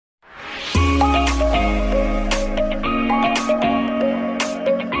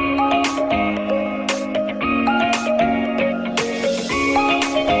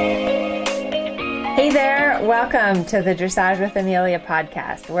Welcome to the Dressage with Amelia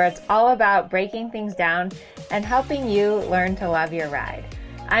podcast, where it's all about breaking things down and helping you learn to love your ride.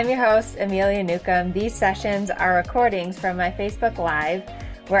 I'm your host, Amelia Newcomb. These sessions are recordings from my Facebook Live,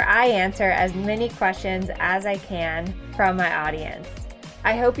 where I answer as many questions as I can from my audience.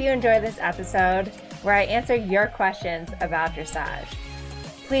 I hope you enjoy this episode where I answer your questions about dressage.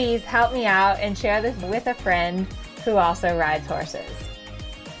 Please help me out and share this with a friend who also rides horses.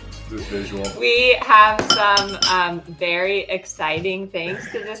 This visual. We have some very exciting things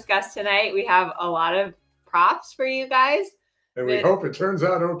to discuss tonight. We have a lot of props for you guys. And we hope it turns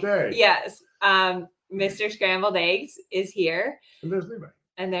out okay. Yes. Mr. Scrambled Eggs is here. And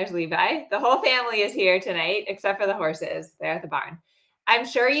there's Levi. The whole family is here tonight, except for the horses. They're at the barn. I'm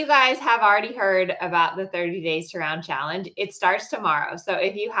sure you guys have already heard about the 30 Days to Round Challenge. It starts tomorrow. So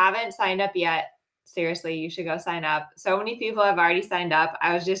if you haven't signed up yet, seriously, you should go sign up. So many people have already signed up.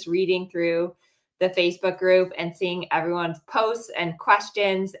 I was just reading through the Facebook group and seeing everyone's posts and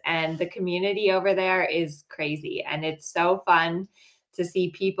questions, and the community over there is crazy. And it's so fun to see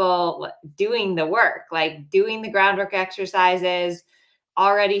people doing the work, like doing the groundwork exercises,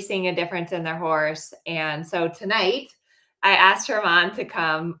 already seeing a difference in their horse. And so tonight I asked Herman to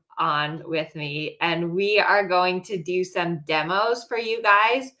come on with me, and we are going to do some demos for you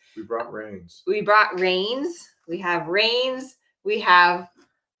guys. We brought reins. We have reins. We have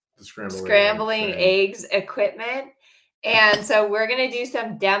the scrambling eggs equipment. And so we're going to do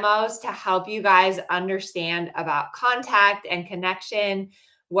some demos to help you guys understand about contact and connection,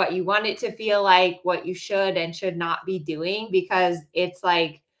 what you want it to feel like, what you should and should not be doing, because it's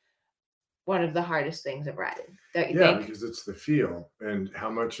like one of the hardest things of riding, don't you think? Yeah, because it's the feel and how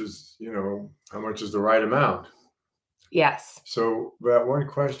much is the right amount. Yes. So that one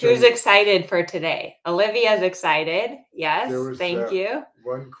question. Who's excited for today? Olivia's excited. Yes. Thank you.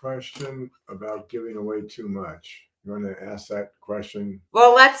 One question about giving away too much. You want to ask that question?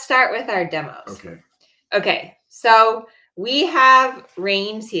 Well, let's start with our demos. Okay. So we have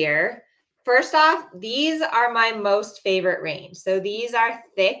reins here. First off, these are my most favorite reins. So these are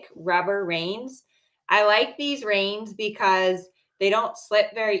thick rubber reins. I like these reins because they don't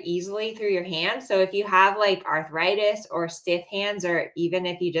slip very easily through your hand. So if you have like arthritis or stiff hands, or even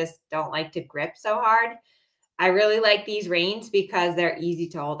if you just don't like to grip so hard, I really like these reins because they're easy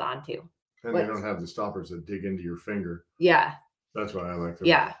to hold on to. And they don't have the stoppers that dig into your finger. Yeah. That's why I like them.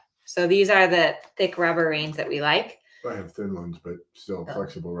 Yeah. So these are the thick rubber reins that we like. I have thin ones, but still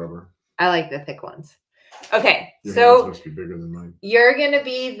flexible rubber. I like the thick ones. Okay. Your so hands must be bigger than mine. You're going to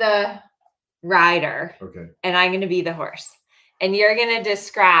be the rider. Okay. And I'm going to be the horse. And you're going to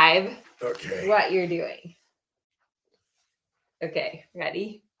describe what you're doing. Okay.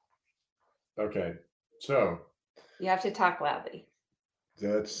 Ready? Okay. So. You have to talk loudly.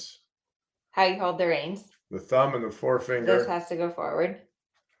 That's. How you hold the reins. The thumb and the forefinger. This has to go forward.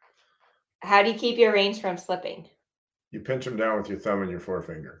 How do you keep your reins from slipping? You pinch them down with your thumb and your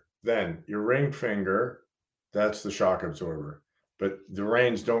forefinger. Then your ring finger, that's the shock absorber. But the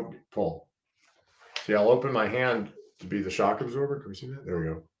reins don't pull. See, I'll open my hand to be the shock absorber. Can we see that? There we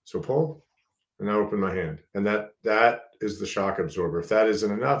go. So pull, and I open my hand. And that is the shock absorber. If that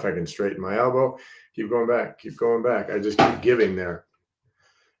isn't enough, I can straighten my elbow, keep going back. I just keep giving there.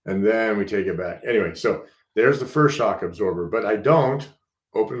 And then we take it back. Anyway, so there's the first shock absorber, but I don't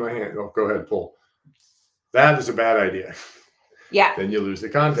open my hand. Oh, go ahead, pull. That is a bad idea. Yeah. Then you lose the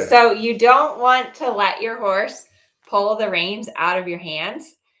contact. So you don't want to let your horse pull the reins out of your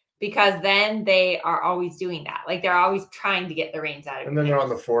hands, because then they are always doing that. Like they're always trying to get the reins out of your hands. And then they're on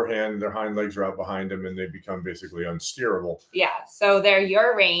the forehand, their hind legs are out behind them, and they become basically unsteerable. Yeah. So they're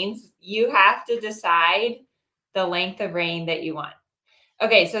your reins. You have to decide the length of rein that you want.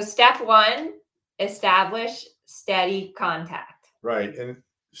 Okay. So step one, establish steady contact. Right. And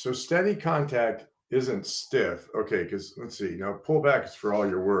so steady contact isn't stiff. Okay. Because let's see. Now pull back is for all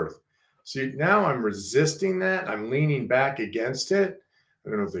you're worth. See, now I'm resisting that. I'm leaning back against it. I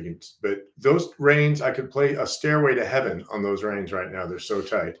don't know if they can, but those reins, I could play a Stairway to Heaven on those reins right now. They're so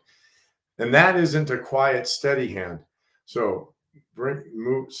tight. And that isn't a quiet, steady hand. So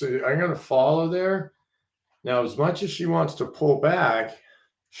move. So I'm going to follow there. Now, as much as she wants to pull back,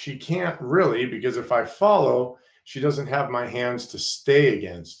 she can't really, because if I follow, she doesn't have my hands to stay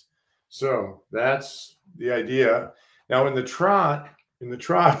against. So that's the idea. Now in the trot,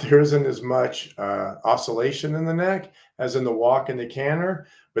 there isn't as much oscillation in the neck as in the walk and the canter,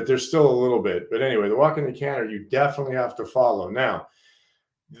 but there's still a little bit. But anyway, the walk and the canter, you definitely have to follow. Now,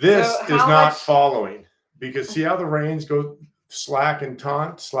 this is not following, because see how the reins go slack and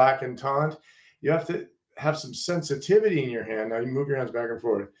taunt. You have to have some sensitivity in your hand. Now you move your hands back and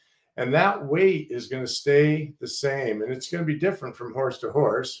forth. And that weight is going to stay the same. And it's going to be different from horse to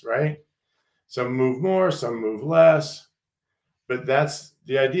horse, right? Some move more, some move less. But that's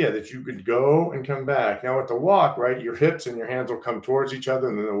the idea, that you could go and come back. Now with the walk, right, your hips and your hands will come towards each other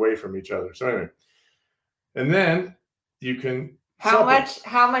and then away from each other. So anyway, and then you can How much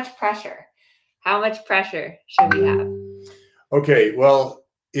pressure? How much pressure should we have? Okay, well,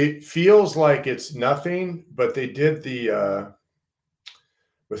 it feels like it's nothing, but they did the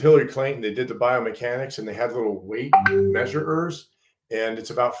with Hillary Clinton, they did the biomechanics and they had little weight measurers, and it's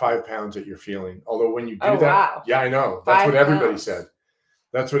about 5 pounds that you're feeling. Although when you do that, wow. yeah, I know. That's what everybody said.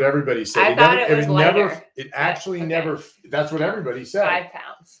 That's what everybody said. I thought it was lighter. It actually never, that's what everybody said. 5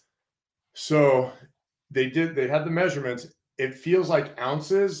 pounds. So they had the measurements. It feels like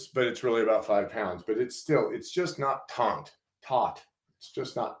ounces, but it's really about 5 pounds. But it's just not taut. It's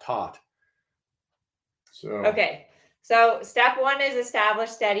just not taut. So okay. So step 1 is establish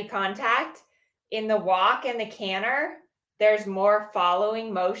steady contact. In the walk and the canter, there's more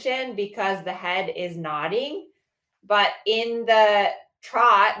following motion because the head is nodding. But in the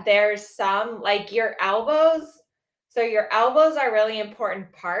trot, there's some, like your elbows. So your elbows are a really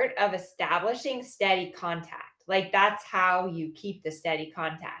important part of establishing steady contact. Like that's how you keep the steady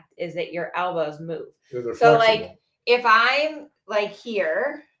contact, is that your elbows move. So like if I'm like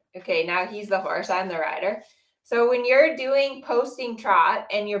here, okay, now he's the horse, I'm the rider. So when you're doing posting trot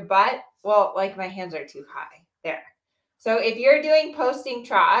and your butt, well, like my hands are too high there. So if you're doing posting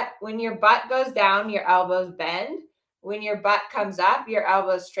trot, when your butt goes down, your elbows bend. When your butt comes up, your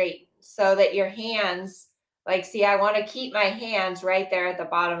elbows straighten so that your hands, like, see, I want to keep my hands right there at the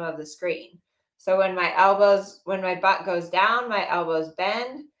bottom of the screen. So when my butt goes down, my elbows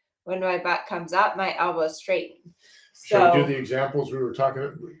bend. When my butt comes up, my elbows straighten. Shall we do the examples we were talking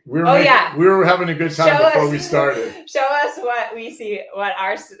about? We were having a good time before we started. Show us what we see,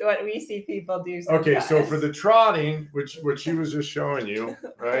 what we see people do sometimes. Okay, so for the trotting, which she was just showing you,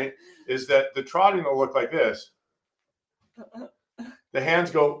 right, is that the trotting will look like this. The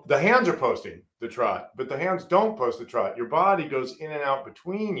hands are posting the trot, but the hands don't post the trot. Your body goes in and out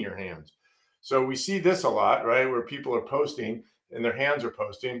between your hands. So we see this a lot, right, where people are posting and their hands are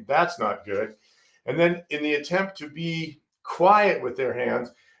posting. That's not good. And then in the attempt to be quiet with their hands,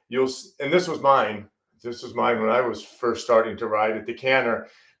 and this was mine when I was first starting to ride at the canter.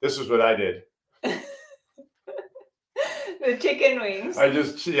 This is what I did. The chicken wings. I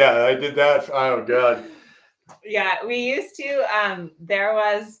did that. Oh God. Yeah, we used to, there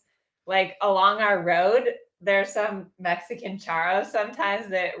was like along our road, there's some Mexican charros sometimes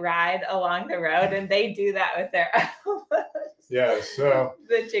that ride along the road and they do that with their elbows. Yeah, so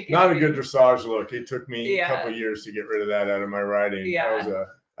the chicken not wings. A good dressage look. It took me a couple of years to get rid of that out of my riding. Yeah.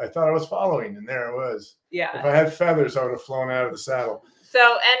 I thought I was following, and there it was. Yeah. If I had feathers, I would have flown out of the saddle. So,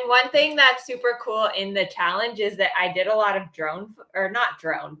 and one thing that's super cool in the challenge is that I did a lot of GoPro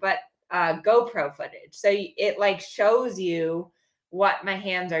footage. So it like shows you what my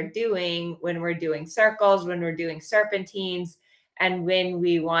hands are doing when we're doing circles, when we're doing serpentines, and when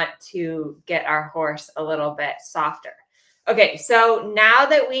we want to get our horse a little bit softer. Okay, so now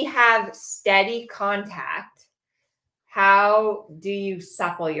that we have steady contact, how do you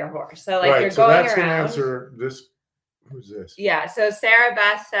supple your horse? So like you're going that's around. Gonna answer this. Who's this? Yeah, so Sarah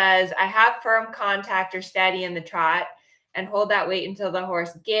Beth says, I have firm contact or steady in the trot and hold that weight until the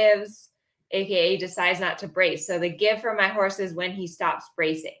horse gives, aka decides not to brace. So the give for my horse is when he stops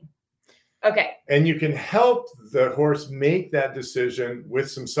bracing. Okay. And you can help the horse make that decision with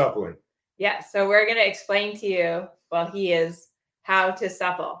some suppling. Yeah, so we're going to explain to you, while he is, how to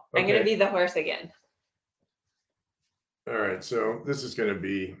supple. Okay. I'm going to be the horse again. All right, so this is going to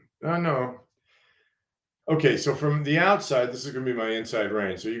be, no. Okay, so from the outside, this is going to be my inside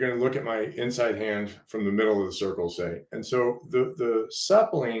rein. So you're going to look at my inside hand from the middle of the circle, say. And so the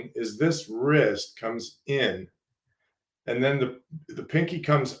suppling is this wrist comes in, and then the pinky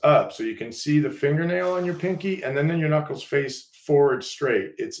comes up. So you can see the fingernail on your pinky, and then your knuckles face forward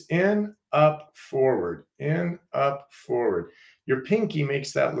straight. It's in, up, forward, in, up, forward. Your pinky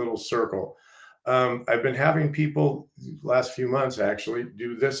makes that little circle. I've been having people last few months actually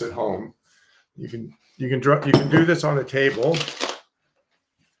do this at home. You can do this on a table.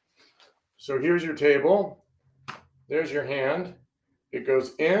 So here's your table. There's your hand. It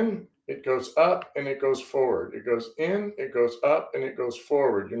goes in, it goes up, and it goes forward. It goes in, it goes up, and it goes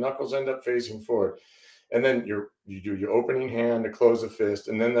forward. Your knuckles end up facing forward. And then you do your opening hand to close the fist,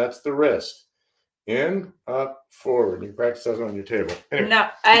 and then that's the wrist. In, up, forward. You practice that on your table. Anyway. No,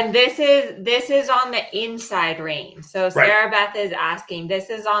 and this is on the inside rein. So Sarah Beth is asking,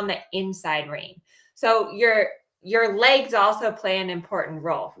 this is on the inside rein. So your legs also play an important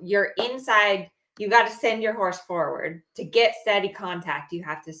role. Your inside, you got to send your horse forward. To get steady contact, you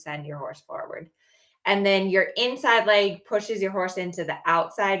have to send your horse forward. And then your inside leg pushes your horse into the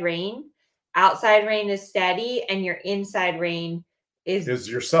outside rein. Outside rein is steady, and your inside rein is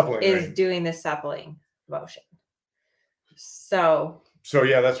your suppling rein. Doing the suppling motion. So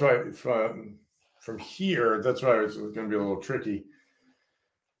yeah, that's why from here, that's why it's going to be a little tricky.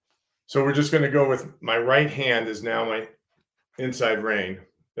 So we're just going to go with my right hand is now my inside rein,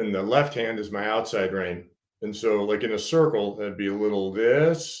 and the left hand is my outside rein. And so like in a circle, that'd be a little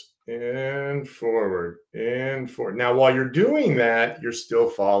this and forward and forward. Now, while you're doing that, you're still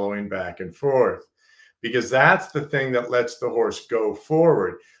following back and forth, because that's the thing that lets the horse go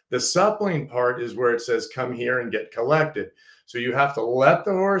forward. The suppling part is where it says, come here and get collected. So you have to let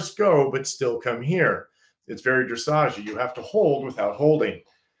the horse go, but still come here. It's very dressage. You have to hold without holding.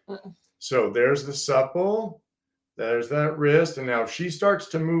 So there's the supple, there's that wrist. And now if she starts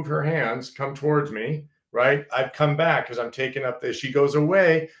to move her hands, come towards me, right? I've come back because I'm taking up this. She goes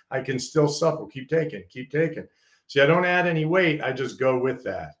away, I can still supple, keep taking. See, I don't add any weight, I just go with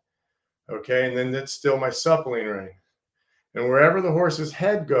that. Okay, and then that's still my suppling rein. And wherever the horse's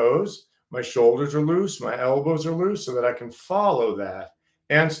head goes, my shoulders are loose, my elbows are loose, so that I can follow that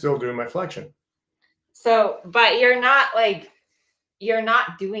and still do my flexion. So, but you're not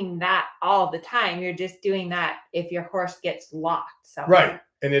doing that all the time. You're just doing that if your horse gets locked. So right.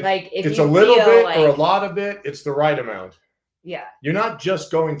 And if it's a little bit or a lot of it, it's the right amount. Yeah. You're not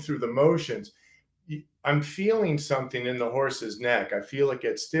just going through the motions. I'm feeling something in the horse's neck. I feel it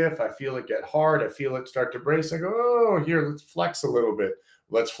get stiff. I feel it get hard. I feel it start to brace. I go, oh, here, let's flex a little bit.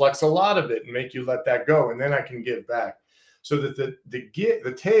 Let's flex a lot of it and make you let that go. And then I can give back. So that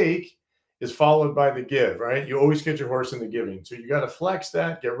the take is followed by the give, right? You always get your horse in the giving. So you got to flex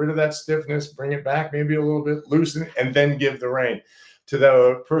that, get rid of that stiffness, bring it back maybe a little bit, loosen it, and then give the rein. To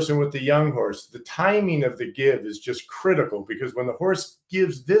the person with the young horse, the timing of the give is just critical, because when the horse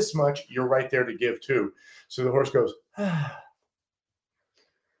gives this much, you're right there to give too. So the horse goes, ah.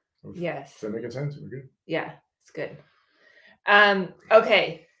 Yes. Is that making sense? We're good? Yeah, it's good.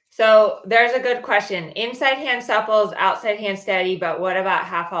 Okay. So there's a good question. Inside hand supples, outside hand steady, but what about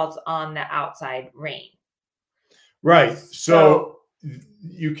half halts on the outside rein? Right. So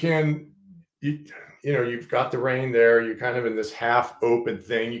you can, you've got the rein there. You're kind of in this half open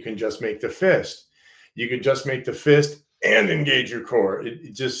thing. You can just make the fist. You can just make the fist and engage your core.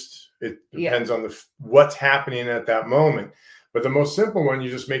 It depends on what's happening at that moment. But the most simple one, you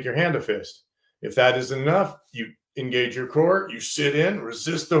just make your hand a fist. If that isn't enough, you engage your core, you sit in,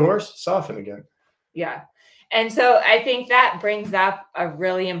 resist the horse, soften again. Yeah. And so I think that brings up a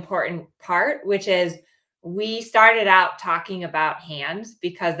really important part, which is we started out talking about hands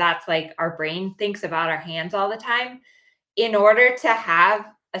because that's like our brain thinks about our hands all the time. In order to have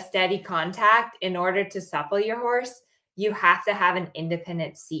a steady contact, in order to supple your horse, you have to have an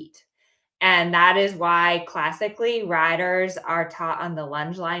independent seat. And that is why classically riders are taught on the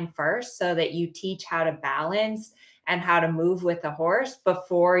lunge line first, so that you teach how to balance and how to move with the horse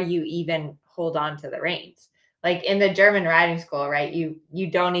before you even hold on to the reins. Like in the German riding school, right?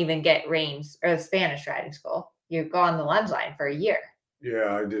 You don't even get reins, or the Spanish riding school. You go on the lunge line for a year.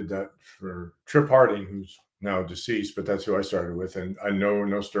 Yeah, I did that for Trip Harding, who's now deceased, but that's who I started with. And I know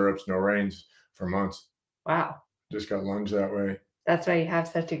no stirrups, no reins for months. Wow. Just got lunged that way. That's why you have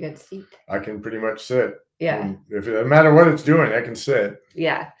such a good seat. I can pretty much sit. Yeah. And if it doesn't matter what it's doing, I can sit.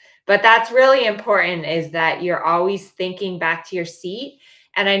 Yeah. But that's really important, is that you're always thinking back to your seat.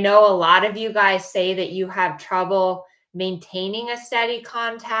 And I know a lot of you guys say that you have trouble maintaining a steady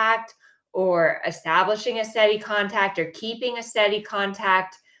contact, or establishing a steady contact, or keeping a steady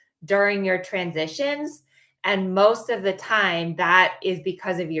contact during your transitions. And most of the time that is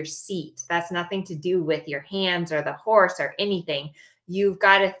because of your seat. That's nothing to do with your hands or the horse or anything. You've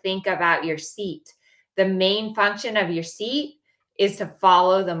got to think about your seat. The main function of your seat is to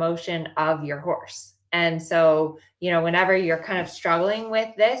follow the motion of your horse. And so, whenever you're kind of struggling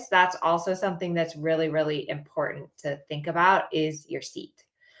with this, that's also something that's really, really important to think about, is your seat.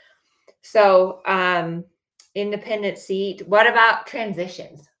 So, independent seat. What about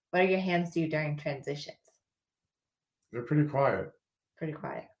transitions? What do your hands do during transitions? They're pretty quiet. Pretty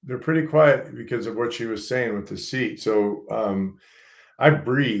quiet. They're pretty quiet because of what she was saying with the seat. So I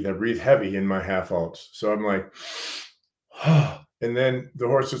breathe heavy in my half halts. So I'm like, and then the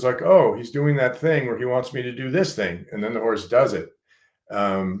horse is like, oh, he's doing that thing where he wants me to do this thing. And then the horse does it.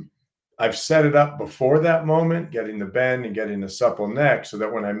 I've set it up before that moment, getting the bend and getting the supple neck, so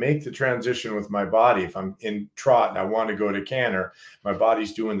that when I make the transition with my body, if I'm in trot and I want to go to canter, my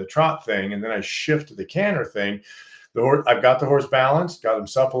body's doing the trot thing, and then I shift to the canter thing. The horse, I've got the horse balanced, got him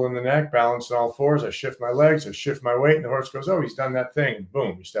supple in the neck, balanced on all fours. I shift my legs, I shift my weight, and the horse goes, oh, he's done that thing. And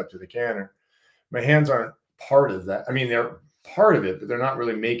boom, you step to the canter. My hands aren't part of that. I mean, they're part of it, but they're not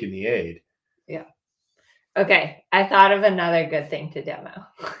really making the aid. Yeah. Okay, I thought of another good thing to demo.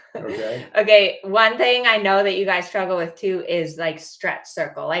 Okay. Okay, one thing I know that you guys struggle with too is like stretch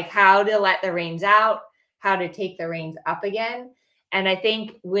circle, like how to let the reins out, how to take the reins up again. And I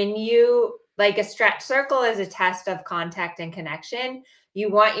think when you, like a stretch circle is a test of contact and connection.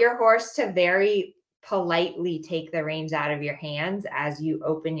 You want your horse to very politely take the reins out of your hands as you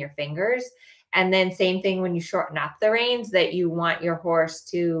open your fingers. And then same thing when you shorten up the reins, that you want your horse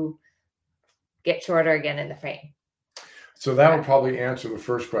to get shorter again in the frame. So that would probably answer the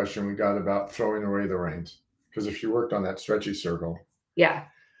first question we got about throwing away the reins. Because if you worked on that stretchy circle. Yeah.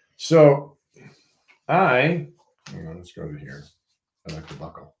 So hang on, let's go to here. I like the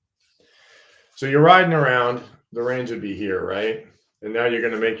buckle. So you're riding around, the reins would be here, right? And now you're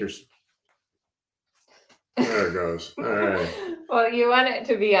going to make your, there it goes. All right. Well, you want it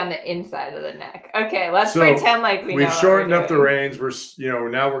to be on the inside of the neck. Okay, let's pretend like we've shortened up the reins. We're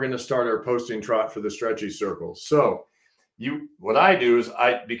now we're going to start our posting trot for the stretchy circles. So what I do is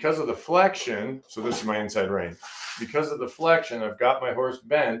because of the flexion, so this is my inside rein. Because of the flexion, I've got my horse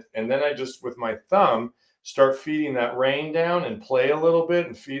bent, and then I just with my thumb start feeding that rein down and play a little bit,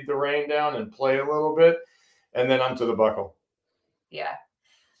 and feed the rein down and play a little bit, and then onto the buckle. Yeah.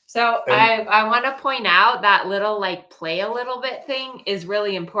 So I want to point out that little like play a little bit thing is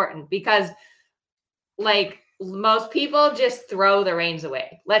really important, because like most people just throw the reins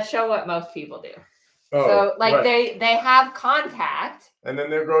away. Let's show what most people do. Oh, so like right. they have contact, and then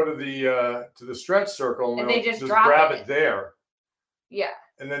they go to the stretch circle and they just grab it there. Yeah.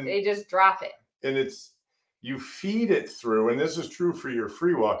 And then they just drop it. And you feed it through, and this is true for your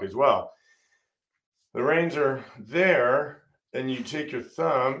free walk as well. The reins are there. And you take your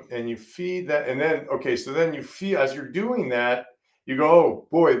thumb and you feed that, and then so then you feel as you're doing that, you go, oh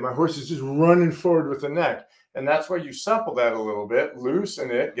boy, my horse is just running forward with the neck, and that's why you supple that a little bit,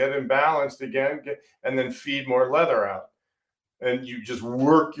 loosen it, get him balanced again, and then feed more leather out, and you just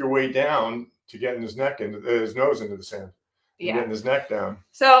work your way down to getting his neck into his nose into the sand, getting his neck down.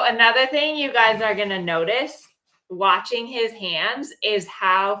 So another thing you guys are gonna notice watching his hands is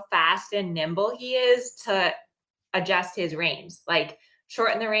how fast and nimble he is to adjust his reins. Like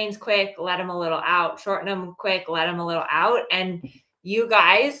shorten the reins quick, let him a little out, shorten them quick, let him a little out. And you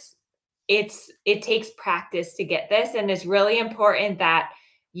guys, it takes practice to get this. And it's really important that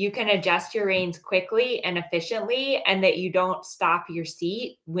you can adjust your reins quickly and efficiently, and that you don't stop your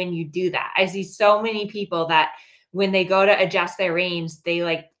seat when you do that. I see so many people that when they go to adjust their reins, they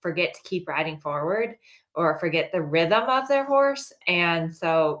like forget to keep riding forward or forget the rhythm of their horse. And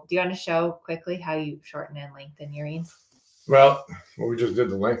so do you want to show quickly how you shorten and lengthen your reins? Well, we just did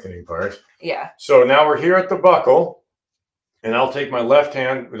the lengthening part. Yeah. So now we're here at the buckle, and I'll take my left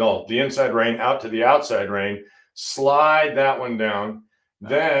hand, the inside rein out to the outside rein, slide that one down.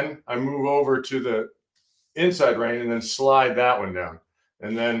 Then I move over to the inside rein and then slide that one down.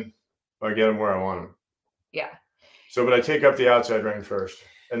 And then I get them where I want them. Yeah. So, but I take up the outside rein first.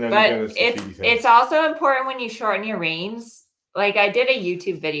 And then but it's also important when you shorten your reins. Like I did a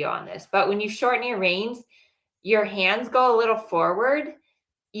YouTube video on this, but when you shorten your reins, your hands go a little forward,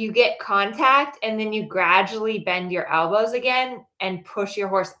 you get contact, and then you gradually bend your elbows again and push your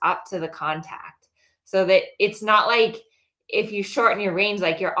horse up to the contact, so that it's not like if you shorten your reins,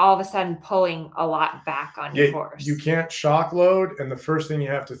 like you're all of a sudden pulling a lot back on your horse. You can't shock load. And the first thing you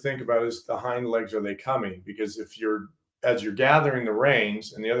have to think about is the hind legs, are they coming? Because as you're gathering the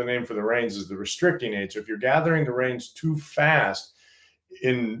reins, and the other name for the reins is the restricting aid. So if you're gathering the reins too fast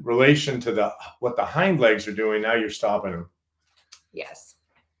in relation to what the hind legs are doing, now you're stopping them. Yes.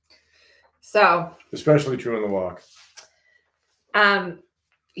 So especially true in the walk.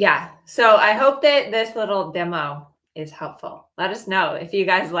 Yeah. So I hope that this little demo is helpful. Let us know if you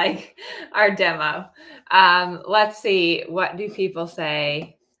guys like our demo. Let's see. What do people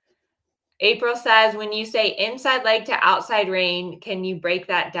say? April says, when you say inside leg to outside rein, can you break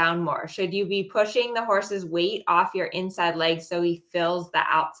that down more? Should you be pushing the horse's weight off your inside leg so he fills the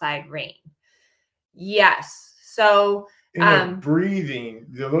outside rein? Yes. So breathing,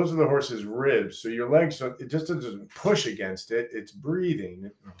 those are the horse's ribs. So your legs, so it just doesn't push against it. It's breathing.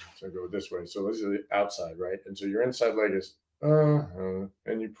 So I go this way. So this is the outside, right? And so your inside leg is, and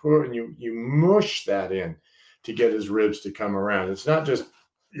you mush that in to get his ribs to come around. It's not just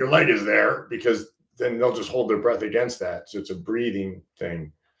your leg is there, because then they'll just hold their breath against that. So it's a breathing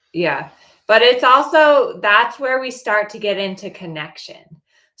thing. Yeah. But it's also, that's where we start to get into connection.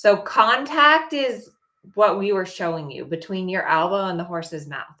 So contact is what we were showing you between your elbow and the horse's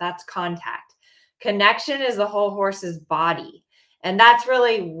mouth. That's contact. Connection is the whole horse's body. And that's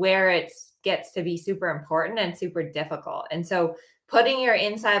really where it gets to be super important and super difficult. And so putting your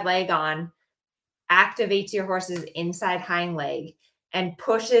inside leg on activates your horse's inside hind leg and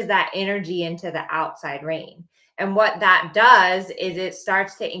pushes that energy into the outside rein. And what that does is it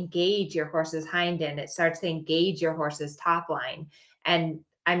starts to engage your horse's hind end. It starts to engage your horse's top line. And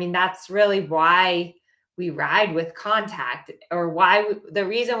I mean, that's really why we ride with contact, or why the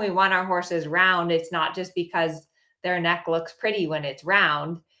reason we want our horses round. It's not just because their neck looks pretty when it's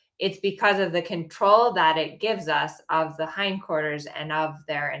round. It's because of the control that it gives us of the hindquarters and of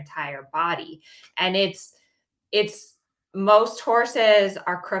their entire body. And it's most horses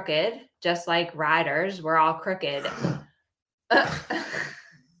are crooked, just like riders. We're all crooked.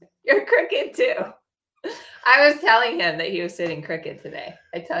 You're crooked too. I was telling him that he was sitting crooked today.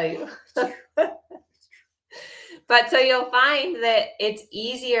 I tell you. But so you'll find that it's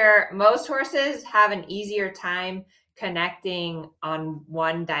easier. Most horses have an easier time connecting on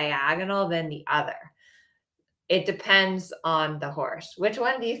one diagonal than the other. It depends on the horse. Which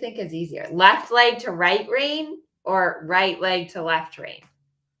one do you think is easier? Left leg to right rein or right leg to left rein?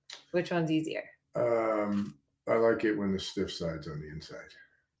 Which one's easier? I like it when the stiff side's on the inside,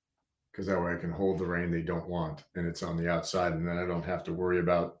 because that way I can hold the rein they don't want, and it's on the outside, and then I don't have to worry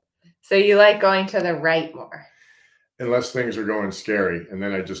about. So you like going to the right more? Unless things are going scary, and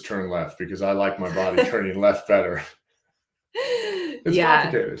then I just turn left, because I like my body turning left better. It's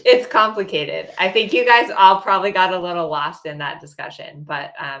complicated. It's complicated. I think you guys all probably got a little lost in that discussion,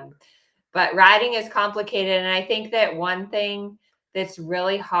 but riding is complicated. And I think that one thing that's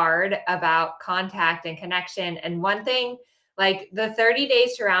really hard about contact and connection, and one thing, like the 30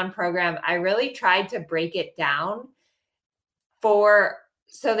 Days to Round program, I really tried to break it down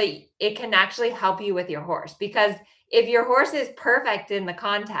so that it can actually help you with your horse. Because if your horse is perfect in the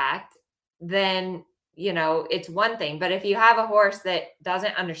contact, then it's one thing. But if you have a horse that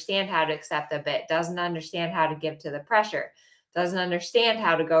doesn't understand how to accept a bit, doesn't understand how to give to the pressure, doesn't understand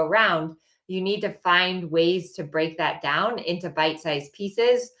how to go round, you need to find ways to break that down into bite-sized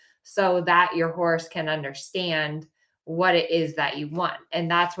pieces so that your horse can understand what it is that you want. And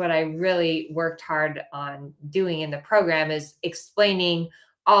that's what I really worked hard on doing in the program, is explaining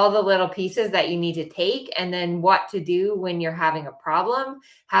all the little pieces that you need to take, and then what to do when you're having a problem,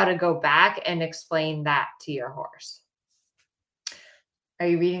 how to go back and explain that to your horse. Are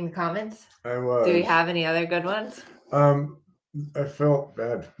you reading the comments? I was. Do we have any other good ones? I felt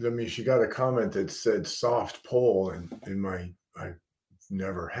bad. I mean, she got a comment that said soft pole, and I've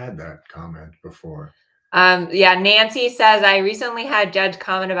never had that comment before. Yeah, Nancy says, I recently had Judge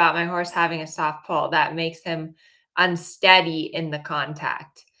comment about my horse having a soft pole that makes him unsteady in the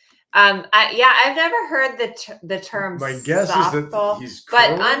contact. I've never heard the term. My guess is that pole, he's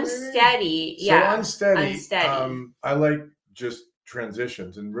but unsteady. So yeah, unsteady. I like just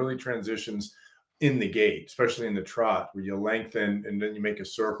transitions, and really transitions in the gait, especially in the trot, where you lengthen and then you make a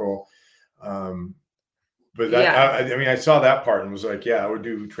circle. But that, I mean, I saw that part and was like, yeah, I would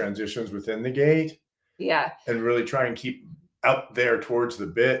do transitions within the gait. Yeah. And really try and keep out there towards the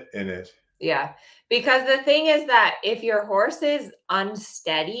bit in it. Yeah. Because the thing is that if your horse is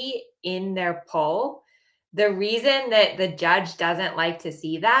unsteady in their pull, the reason that the judge doesn't like to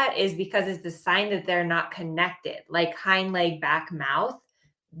see that is because it's the sign that they're not connected, like hind leg, back, mouth.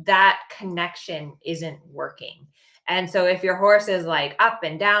 That connection isn't working. And so if your horse is like up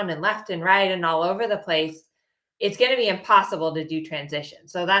and down and left and right and all over the place, it's going to be impossible to do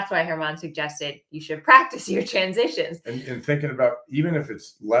transitions. So that's why Herman suggested you should practice your transitions. And thinking about, even if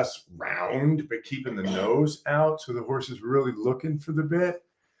it's less round, but keeping the nose out so the horse is really looking for the bit,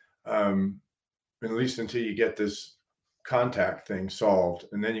 at least until you get this contact thing solved.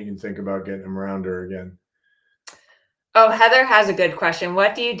 And then you can think about getting them rounder again. Oh, Heather has a good question.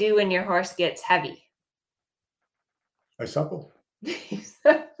 What do you do when your horse gets heavy? I supple.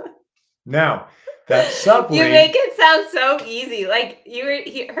 Now, that suppling. You make it sound so easy. Like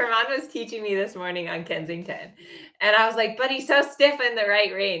Herman was teaching me this morning on Kensington. And I was like, but he's so stiff in the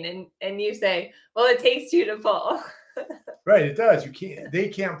right rein. And you say, well, it takes two to pull. Right, it does. They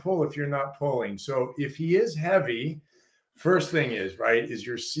can't pull if you're not pulling. So if he is heavy, first thing is, right, is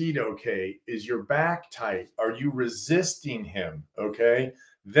your seat okay? Is your back tight? Are you resisting him? Okay.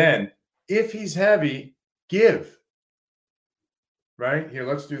 Then if he's heavy, give. right? Here,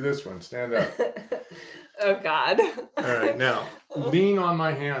 let's do this one. Stand up. Oh, God. All right, now lean on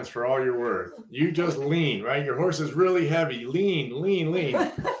my hands for all you're worth. You just lean, right? Your horse is really heavy. Lean, lean,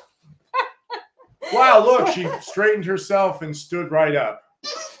 lean. Wow, look, she straightened herself and stood right up.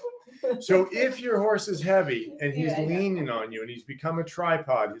 So if your horse is heavy and he's leaning on you and he's become a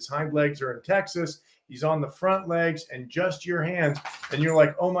tripod, his hind legs are in Texas, he's on the front legs and just your hands, and you're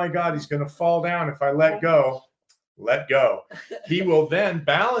like, oh my God, he's going to fall down if I let go. Let go. He will then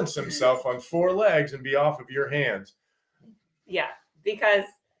balance himself on 4 legs and be off of your hands. Yeah, because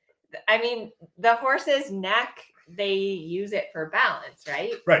I mean, the horse's neck, they use it for balance,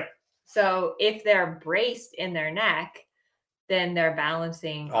 right? Right. So if they're braced in their neck, then they're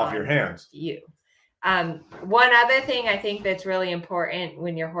balancing off your hands. You. One other thing I think that's really important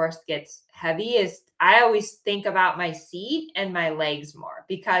when your horse gets heavy is I always think about my seat and my legs more,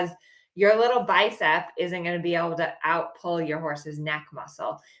 because your little bicep isn't going to be able to outpull your horse's neck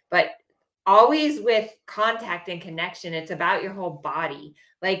muscle. But always with contact and connection, it's about your whole body.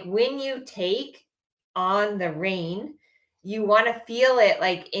 Like when you take on the rein, you want to feel it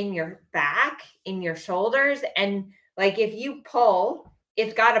like in your back, in your shoulders. And like if you pull,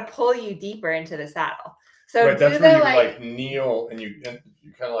 it's got to pull you deeper into the saddle. So right, that's where you like kneel and you kind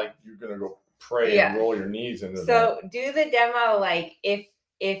of like you're going to go pray and roll your knees into So do the demo like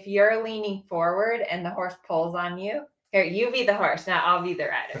if you're leaning forward and the horse pulls on you. Here, you be the horse. Now I'll be the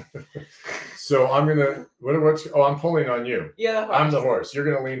rider. So I'm gonna I'm pulling on you. You're the horse. I'm the horse. You're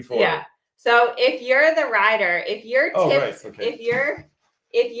gonna lean forward. Yeah. So if you're the rider, if you're tipped,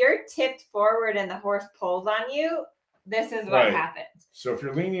 if you're tipped forward and the horse pulls on you, this is what happens. So if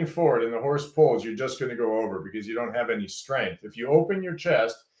you're leaning forward and the horse pulls, you're just gonna go over because you don't have any strength. If you open your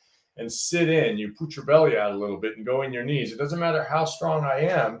chest and sit in, you put your belly out a little bit and go in your knees. It doesn't matter how strong I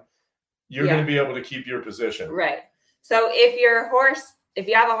am, you're going to be able to keep your position. Right. So if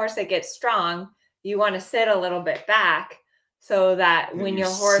you have a horse that gets strong, you want to sit a little bit back so that when your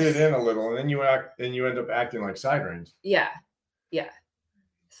horse sit in a little, and then you end up acting like side reins. Yeah. Yeah.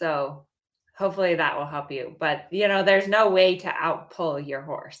 So hopefully that will help you. But there's no way to outpull your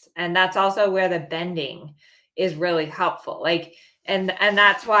horse. And that's also where the bending is really helpful. And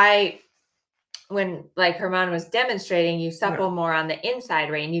that's why when like Herman was demonstrating, you supple more on the inside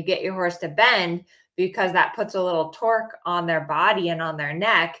rein, you get your horse to bend because that puts a little torque on their body and on their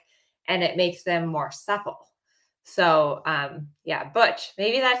neck, and it makes them more supple. So Butch,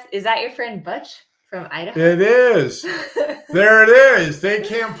 is that your friend Butch from Idaho? It is. There it is. They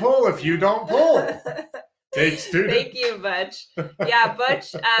can't pull if you don't pull. Thank you, Butch. Yeah,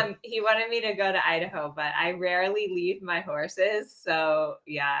 Butch, he wanted me to go to Idaho, but I rarely leave my horses. So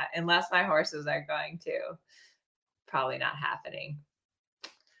yeah, unless my horses are going to, probably not happening.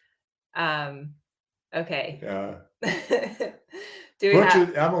 Okay. Yeah. Do we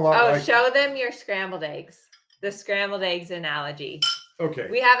have, show them your scrambled eggs. The scrambled eggs analogy. Okay.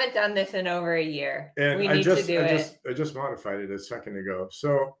 We haven't done this in over a year. And we need to do it. I just modified it a second ago.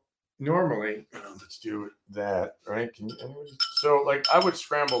 So normally, let's do that, right? So like I would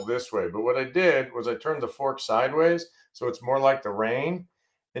scramble this way, but what I did was I turned the fork sideways so it's more like the rein,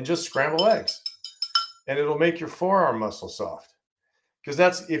 and just scramble eggs. And it'll make your forearm muscle soft.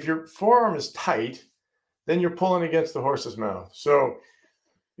 Because if your forearm is tight, then you're pulling against the horse's mouth. So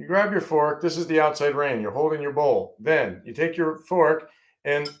you grab your fork. This is the outside rein. You're holding your bowl. Then you take your fork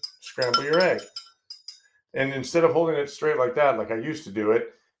and scramble your egg. And instead of holding it straight like that, like I used to do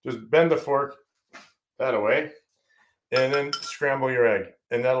it, just bend the fork that away and then scramble your egg.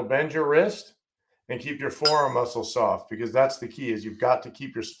 And that'll bend your wrist and keep your forearm muscle soft, because that's the key, is you've got to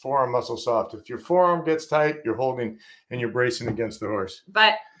keep your forearm muscle soft. If your forearm gets tight, you're holding and you're bracing against the horse.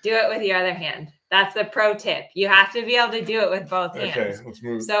 But do it with your other hand. That's the pro tip. You have to be able to do it with both hands. Okay, let's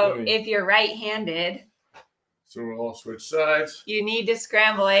move. So if you're right-handed, so we'll all switch sides. You need to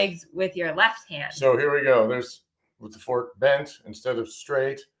scramble eggs with your left hand. So here we go. There's with the fork bent instead of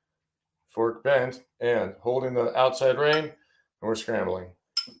straight, fork bent, and holding the outside rein, and we're scrambling.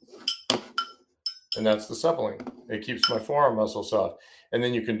 And that's the suppling. It keeps my forearm muscle soft. And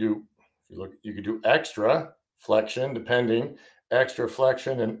then you can do, if you look, you could do extra flexion, extra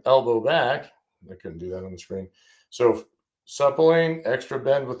flexion and elbow back. I couldn't do that on the screen. So suppling, extra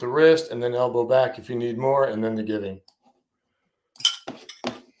bend with the wrist, and then elbow back if you need more, and then the giving.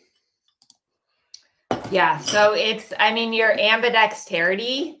 Yeah, so your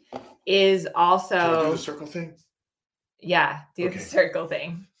ambidexterity is also. Can I do the circle thing? Yeah, do the circle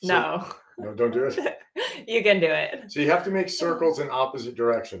thing. No, don't do it. You can do it. So you have to make circles in opposite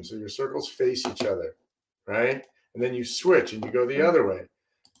directions. So your circles face each other, right? And then you switch and you go the other way.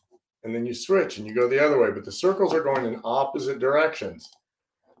 and then you switch and you go the other way, but the circles are going in opposite directions.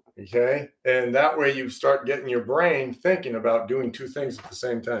 Okay. And that way you start getting your brain thinking about doing two things at the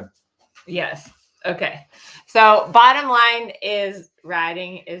same time. Yes. Okay. So bottom line is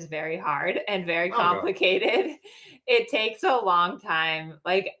riding is very hard and very complicated. It takes a long time.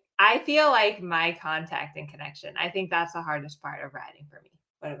 Like, I feel like my contact and connection, I think that's the hardest part of riding for me.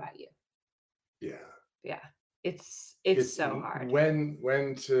 What about you? Yeah. Yeah. It's so hard. When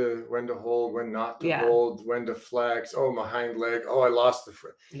to hold, when not to hold, when to flex. Oh, my hind leg. Oh, I lost the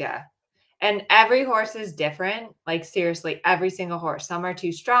foot. Yeah. And every horse is different. Like, seriously, every single horse. Some are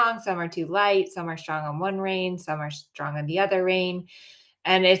too strong, some are too light, some are strong on one rein, some are strong on the other rein.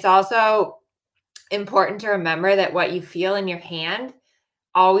 And it's also important to remember that what you feel in your hand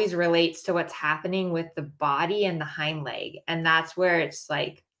always relates to what's happening with the body and the hind leg. And that's where it's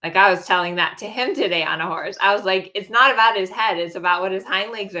like I was telling that to him today on a horse. I was like, it's not about his head. It's about what his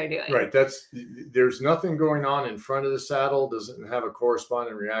hind legs are doing. Right. There's nothing going on in front of the saddle. Doesn't have a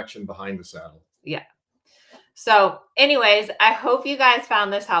corresponding reaction behind the saddle. Yeah. So anyways, I hope you guys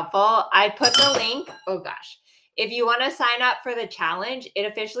found this helpful. I put the link. Oh gosh. If you want to sign up for the challenge, it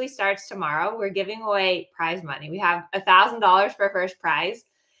officially starts tomorrow. We're giving away prize money. We have $1,000 for first prize,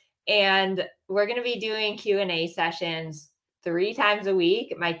 and we're going to be doing Q&A sessions 3 times a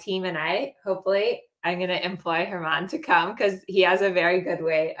week. My team and I, hopefully, I'm going to employ Herman to come because he has a very good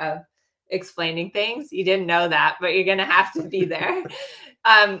way of explaining things. You didn't know that, but you're going to have to be there.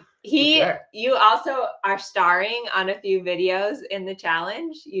 You also are starring on a few videos in the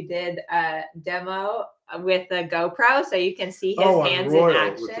challenge. You did a demo with the GoPro, so you can see his hands in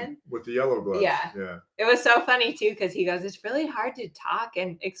action with the yellow gloves. Yeah. It was so funny too, because he goes, it's really hard to talk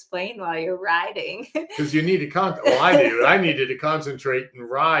and explain while you're riding. Because you need to I needed to concentrate and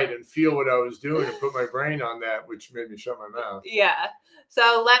ride and feel what I was doing and put my brain on that, which made me shut my mouth. Yeah.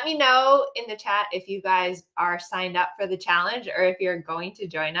 So let me know in the chat if you guys are signed up for the challenge or if you're going to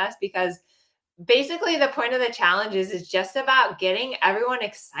join us, because basically the point of the challenge is just about getting everyone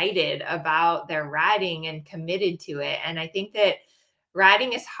excited about their riding and committed to it. And I think that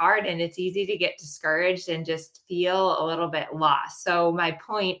riding is hard and it's easy to get discouraged and just feel a little bit lost. So my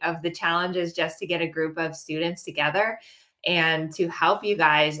point of the challenge is just to get a group of students together and to help you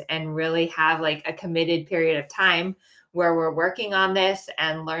guys and really have like a committed period of time where we're working on this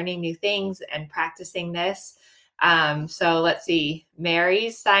and learning new things and practicing this. So let's see,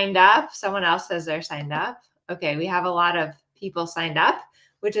 Mary's signed up. Someone else says they're signed up. Okay. We have a lot of people signed up,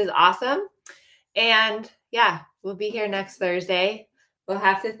 which is awesome. And yeah, we'll be here next Thursday. We'll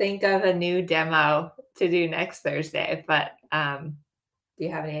have to think of a new demo to do next Thursday, but, do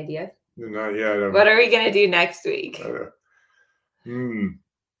you have any ideas? Not yet. What are we going to do next week?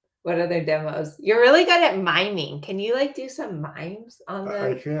 What other demos? You're really good at miming. Can you like do some mimes on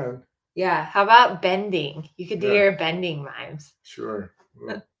the? I can. Yeah. How about bending? You could do your bending mimes. Sure.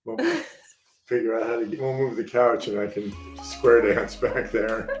 We'll figure out how to we'll move the couch and I can square dance back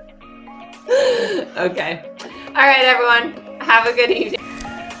there. Okay. All right, everyone. Have a good evening.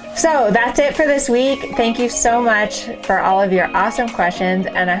 So that's it for this week. Thank you so much for all of your awesome questions,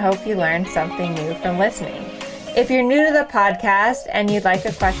 and I hope you learned something new from listening. If you're new to the podcast and you'd like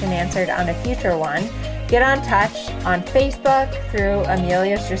a question answered on a future one, get on touch on Facebook through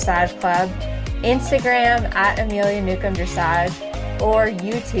Amelia's Dressage Club, Instagram at Amelia Newcomb Dressage, or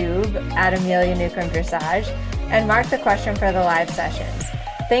YouTube at Amelia Newcomb Dressage, and mark the question for the live sessions.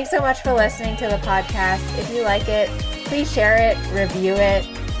 Thanks so much for listening to the podcast. If you like it, please share it, review it,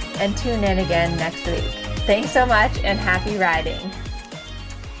 and tune in again next week. Thanks so much and happy riding.